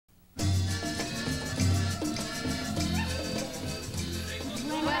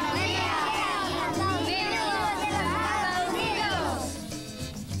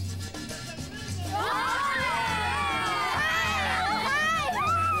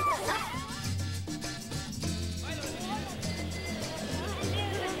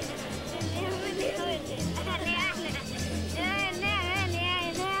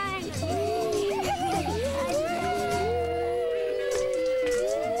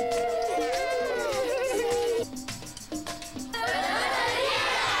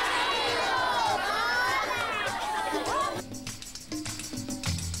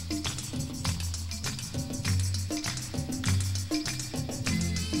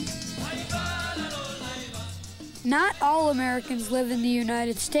Not all Americans live in the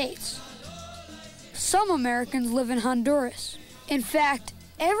United States. Some Americans live in Honduras. In fact,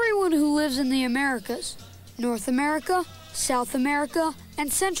 everyone who lives in the Americas, North America, South America,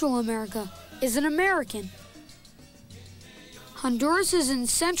 and Central America, is an American. Honduras is in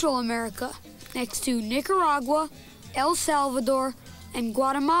Central America, next to Nicaragua, El Salvador, and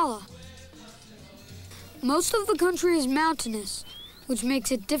Guatemala. Most of the country is mountainous, which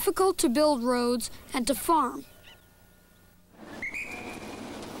makes it difficult to build roads and to farm.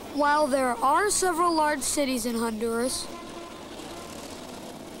 While there are several large cities in Honduras,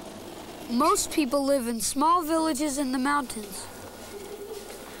 most people live in small villages in the mountains.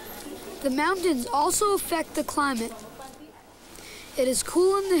 The mountains also affect the climate. It is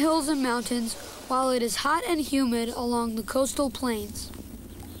cool in the hills and mountains, while it is hot and humid along the coastal plains.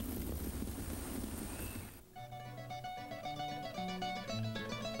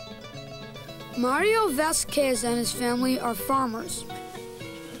 Mario Vasquez and his family are farmers.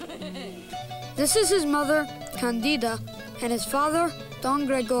 This is his mother, Candida, and his father, Don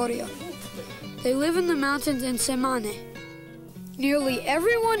Gregorio. They live in the mountains in Semane. Nearly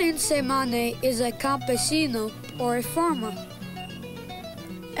everyone in Semane is a campesino, or a farmer.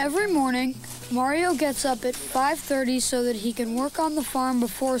 Every morning, Mario gets up at 5:30 so that he can work on the farm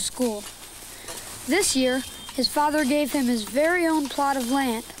before school. This year, his father gave him his very own plot of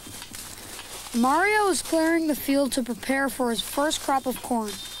land. Mario is clearing the field to prepare for his first crop of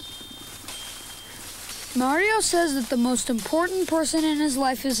corn. Mario says that the most important person in his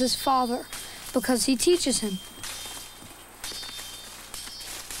life is his father, because he teaches him.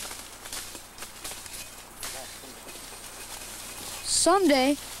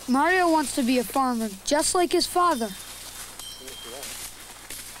 Someday, Mario wants to be a farmer just like his father.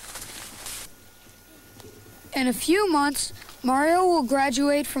 In a few months, Mario will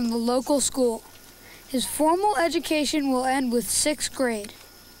graduate from the local school. His formal education will end with 6th grade.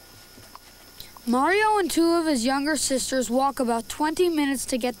 Mario and 2 of his younger sisters walk about 20 minutes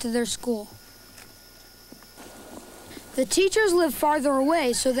to get to their school. The teachers live farther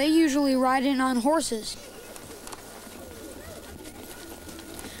away, so they usually ride in on horses.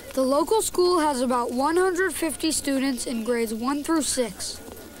 The local school has about 150 students in grades 1 through 6.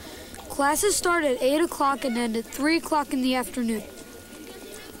 Classes start at 8 o'clock and end at 3 o'clock in the afternoon.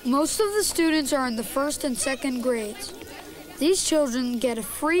 Most of the students are in the 1st and 2nd grades. These children get a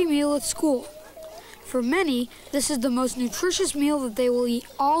free meal at school. For many, this is the most nutritious meal that they will eat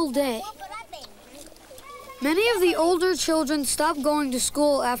all day. Many of the older children stop going to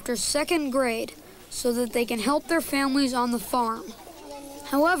school after 2nd grade so that they can help their families on the farm.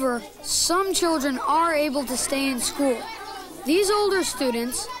 However, some children are able to stay in school. These older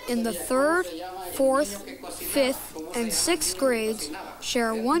students in the 3rd, 4th, 5th, and 6th grades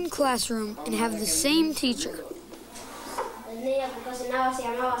share one classroom and have the same teacher.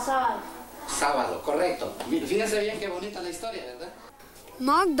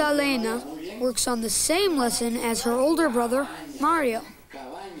 Magdalena works on the same lesson as her older brother, Mario.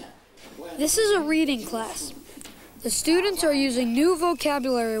 This is a reading class. The students are using new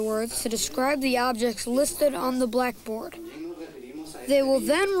vocabulary words to describe the objects listed on the blackboard. They will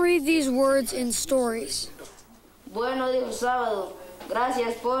then read these words in stories. Bueno, dijo sábado,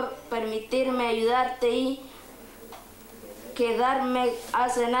 gracias por permitirme ayudarte y quedarme a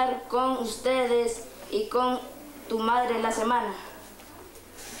cenar con ustedes y con tu madre la semana.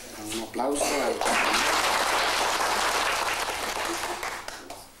 Un aplauso.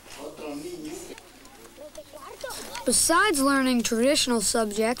 Besides learning traditional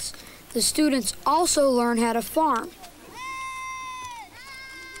subjects, the students also learn how to farm.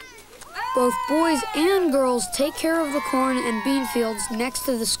 Both boys and girls take care of the corn and bean fields next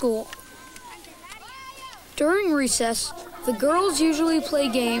to the school. During recess, the girls usually play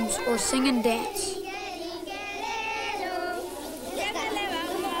games or sing and dance.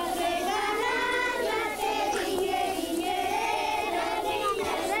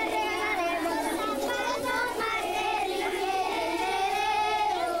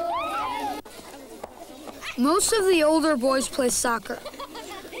 Most of the older boys play soccer.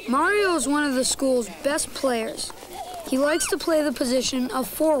 Mario is one of the school's best players. He likes to play the position of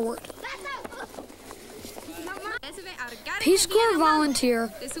forward. Peace Corps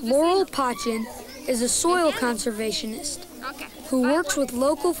volunteer Laurel Pachin is a soil conservationist who works with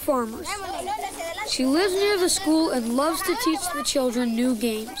local farmers. She lives near the school and loves to teach the children new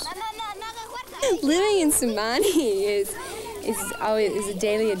games. Living in Semane is a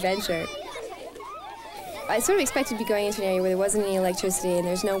daily adventure. I sort of expected to be going into an area where there wasn't any electricity and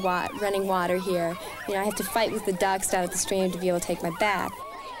there's no running water here. You know, I have to fight with the ducks down at the stream to be able to take my bath.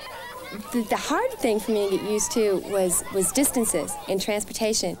 The hard thing for me to get used to was distances in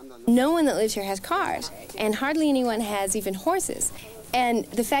transportation. No one that lives here has cars, and hardly anyone has even horses. And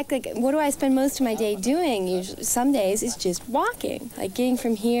the fact, like, what do I spend most of my day doing? Usually, some days is just walking, like getting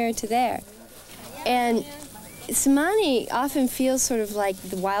from here to there. And Tsimane often feels sort of like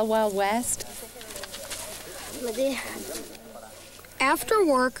the Wild Wild West. After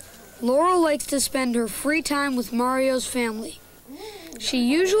work, Laurel likes to spend her free time with Mario's family. She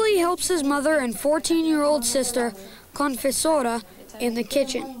usually helps his mother and 14-year-old sister, Confesora, in the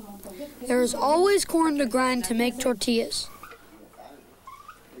kitchen. There is always corn to grind to make tortillas.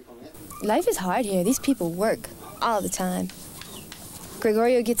 Life is hard here. These people work all the time.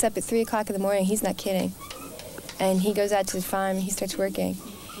 Gregorio gets up at 3 o'clock in the morning. He's not kidding. And he goes out to the farm and he starts working.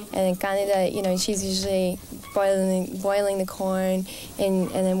 And then Canada, you know, she's usually boiling the corn and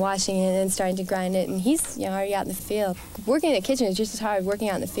then washing it and then starting to grind it. And he's, you know, already out in the field. Working in the kitchen is just as hard as working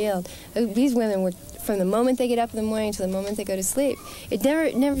out in the field. These women work from the moment they get up in the morning to the moment they go to sleep. It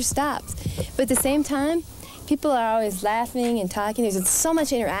never stops. But at the same time, people are always laughing and talking. There's so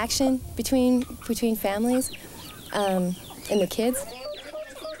much interaction between families and the kids.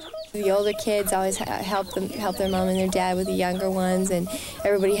 The older kids always help their mom and their dad with the younger ones, and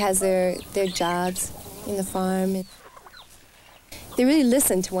everybody has their jobs in the farm. They really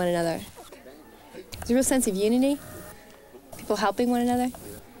listen to one another. There's a real sense of unity, people helping one another.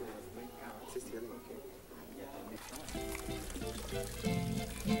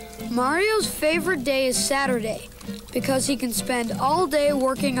 Mario's favorite day is Saturday because he can spend all day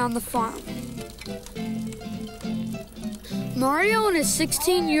working on the farm. Mario and his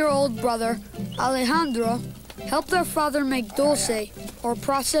 16-year-old brother, Alejandro, help their father make dulce, or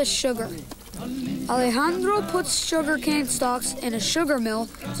processed sugar. Alejandro puts sugarcane stalks in a sugar mill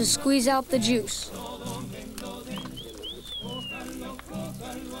to squeeze out the juice.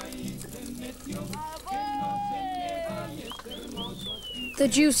 The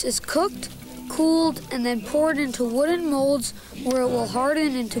juice is cooked, cooled, and then poured into wooden molds where it will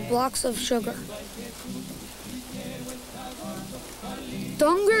harden into blocks of sugar.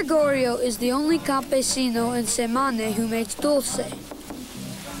 Don Gregorio is the only campesino in Tsimane who makes dulce.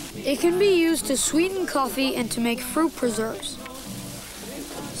 It can be used to sweeten coffee and to make fruit preserves.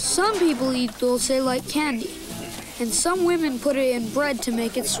 Some people eat dulce like candy, and some women put it in bread to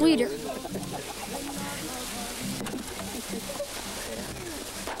make it sweeter.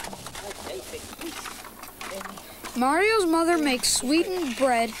 Mario's mother makes sweetened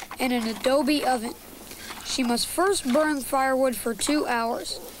bread in an adobe oven. She must first burn firewood for 2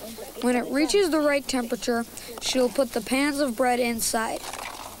 hours. When it reaches the right temperature, she will put the pans of bread inside.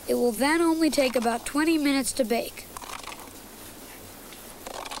 It will then only take about 20 minutes to bake.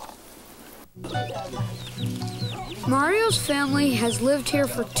 Mario's family has lived here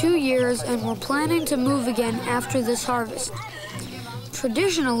for 2 years and we're planning to move again after this harvest.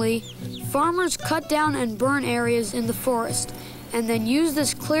 Traditionally, farmers cut down and burn areas in the forest and then use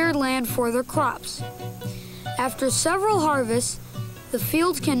this cleared land for their crops. After several harvests, the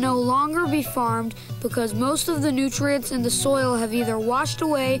fields can no longer be farmed because most of the nutrients in the soil have either washed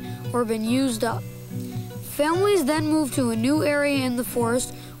away or been used up. Families then move to a new area in the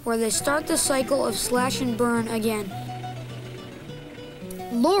forest where they start the cycle of slash and burn again.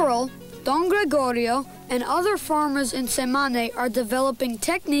 Laurel, Don Gregorio, and other farmers in Tsimane are developing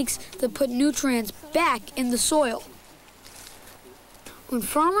techniques that put nutrients back in the soil. When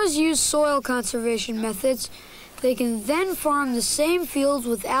farmers use soil conservation methods, they can then farm the same fields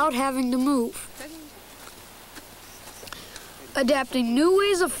without having to move. Adapting new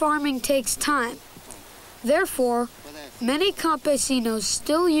ways of farming takes time. Therefore, many campesinos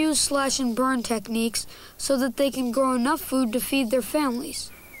still use slash and burn techniques so that they can grow enough food to feed their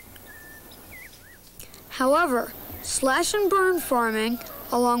families. However, slash and burn farming,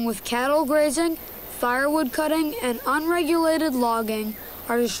 along with cattle grazing, firewood cutting, and unregulated logging,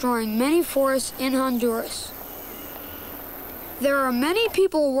 are destroying many forests in Honduras. There are many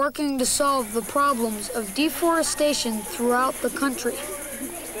people working to solve the problems of deforestation throughout the country.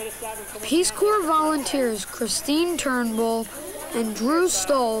 Peace Corps volunteers Christine Turnbull and Drew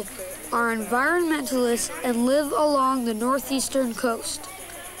Stoll are environmentalists and live along the northeastern coast.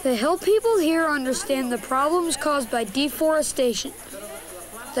 They help people here understand the problems caused by deforestation.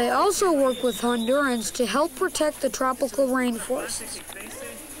 They also work with Hondurans to help protect the tropical rainforests.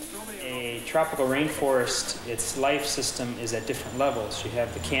 A tropical rainforest, its life system is at different levels. You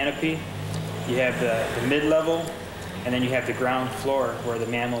have the canopy, you have the mid-level, and then you have the ground floor where the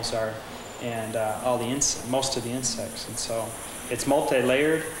mammals are and most of the insects. And so it's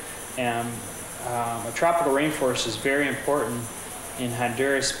multi-layered, and a tropical rainforest is very important in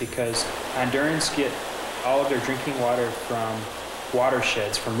Honduras because Hondurans get all of their drinking water from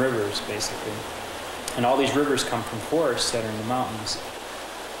watersheds, from rivers, basically. And all these rivers come from forests that are in the mountains.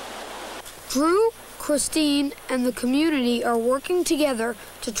 Drew, Christine, and the community are working together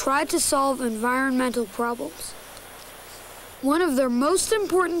to try to solve environmental problems. One of their most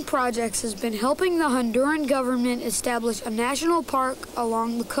important projects has been helping the Honduran government establish a national park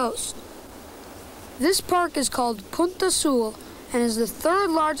along the coast. This park is called Punta Sul and is the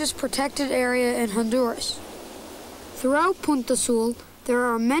third largest protected area in Honduras. Throughout Punta Sul, there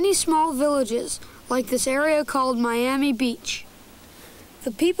are many small villages, like this area called Miami Beach.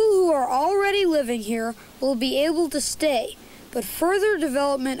 The people who are already living here will be able to stay, but further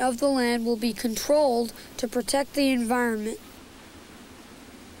development of the land will be controlled to protect the environment.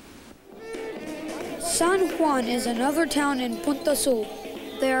 San Juan is another town in Punta Sul.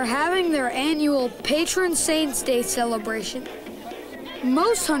 They are having their annual Patron Saints Day celebration.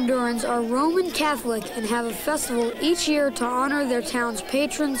 Most Hondurans are Roman Catholic and have a festival each year to honor their town's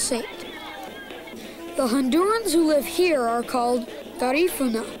patron saint. The Hondurans who live here are called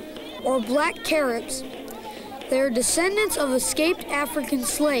Garifuna, or Black Caribs. They are descendants of escaped African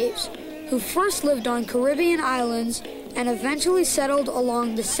slaves who first lived on Caribbean islands and eventually settled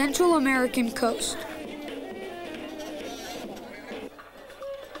along the Central American coast.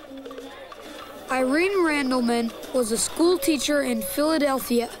 Irene Randleman was a school teacher in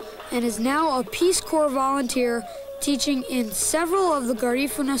Philadelphia and is now a Peace Corps volunteer teaching in several of the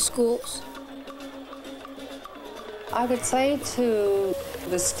Garifuna schools. I would say to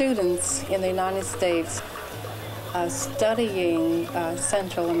the students in the United States studying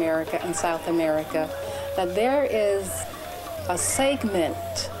Central America and South America that there is a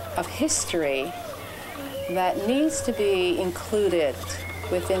segment of history that needs to be included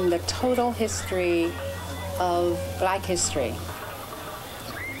within the total history of Black history.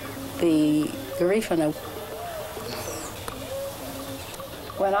 The Garifuna.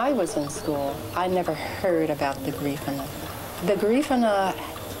 When I was in school, I never heard about the Garifuna. The Garifuna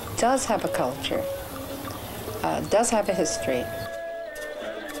does have a culture, does have a history.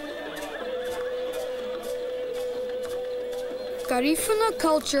 Garifuna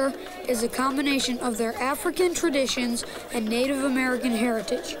culture is a combination of their African traditions and Native American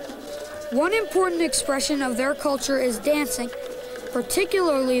heritage. One important expression of their culture is dancing,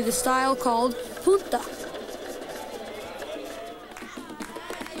 particularly the style called punta.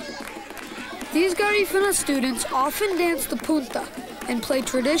 These Garifuna students often dance the punta and play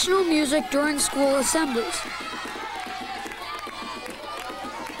traditional music during school assemblies.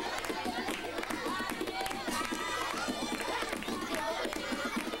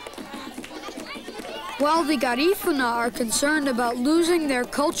 While the Garifuna are concerned about losing their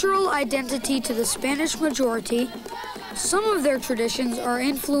cultural identity to the Spanish majority, some of their traditions are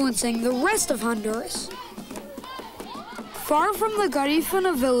influencing the rest of Honduras. Far from the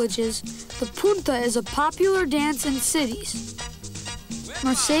Garifuna villages, the punta is a popular dance in cities.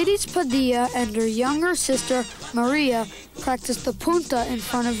 Mercedes Padilla and her younger sister, Maria, practice the punta in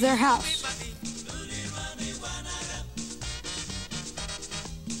front of their house.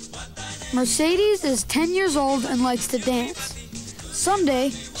 Mercedes is 10 years old and likes to dance. Someday,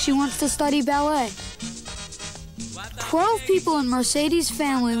 she wants to study ballet. 12 people in Mercedes'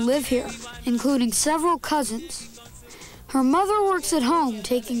 family live here, including several cousins. Her mother works at home,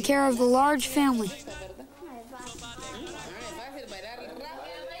 taking care of the large family.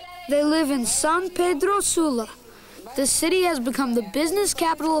 They live in San Pedro Sula. This city has become the business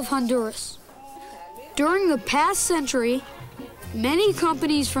capital of Honduras. During the past century, many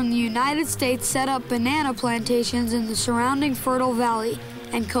companies from the United States set up banana plantations in the surrounding fertile valley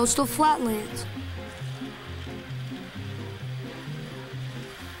and coastal flatlands.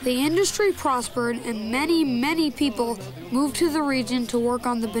 The industry prospered and many people moved to the region to work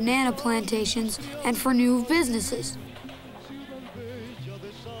on the banana plantations and for new businesses.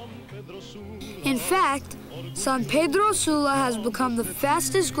 In fact, San Pedro Sula has become the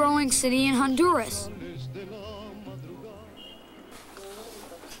fastest growing city in Honduras.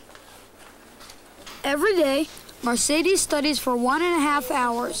 Every day, Mercedes studies for 1.5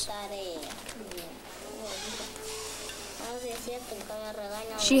 hours.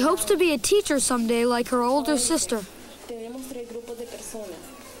 She hopes to be a teacher someday like her older sister.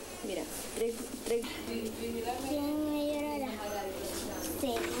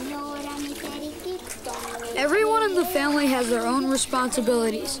 Everyone in the family has their own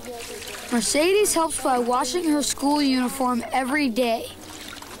responsibilities. Mercedes helps by washing her school uniform every day.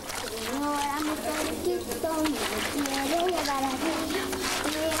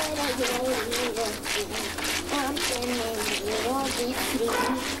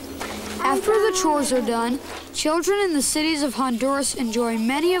 After the chores are done, children in the cities of Honduras enjoy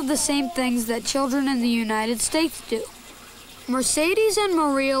many of the same things that children in the United States do. Mercedes and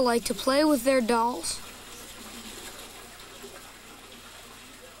Maria like to play with their dolls.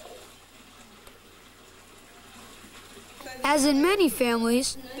 As in many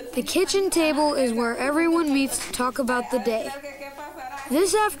families, the kitchen table is where everyone meets to talk about the day.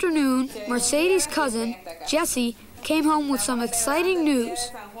 This afternoon, Mercedes' cousin, Jessie, came home with some exciting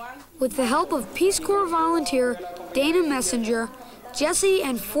news. With the help of Peace Corps volunteer Dana Messenger, Jessie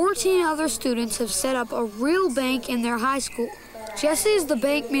and 14 other students have set up a real bank in their high school. Jessie is the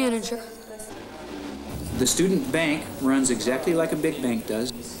bank manager. The student bank runs exactly like a big bank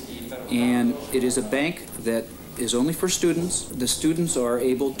does, and it is a bank that is only for students. The students are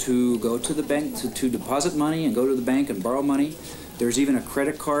able to go to the bank to deposit money and go to the bank and borrow money. There's even a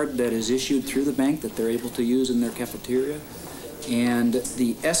credit card that is issued through the bank that they're able to use in their cafeteria. And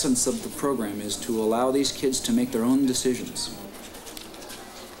the essence of the program is to allow these kids to make their own decisions.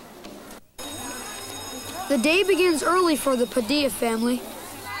 The day begins early for the Padilla family.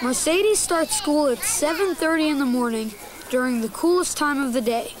 Mercedes starts school at 7:30 in the morning during the coolest time of the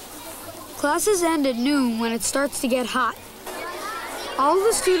day. Classes end at noon when it starts to get hot. All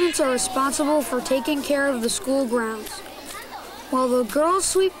the students are responsible for taking care of the school grounds. While the girls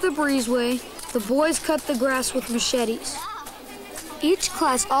sweep the breezeway, the boys cut the grass with machetes. Each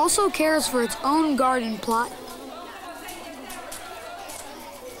class also cares for its own garden plot.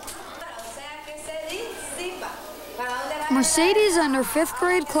 Mercedes and her 5th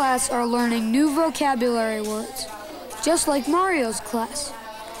grade class are learning new vocabulary words, just like Mario's class.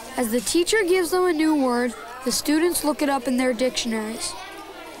 As the teacher gives them a new word, the students look it up in their dictionaries.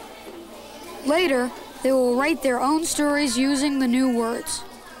 Later, they will write their own stories using the new words.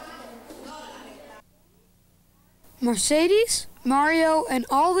 Mercedes, Mario, and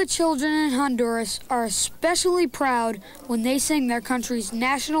all the children in Honduras are especially proud when they sing their country's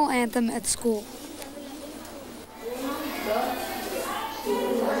national anthem at school.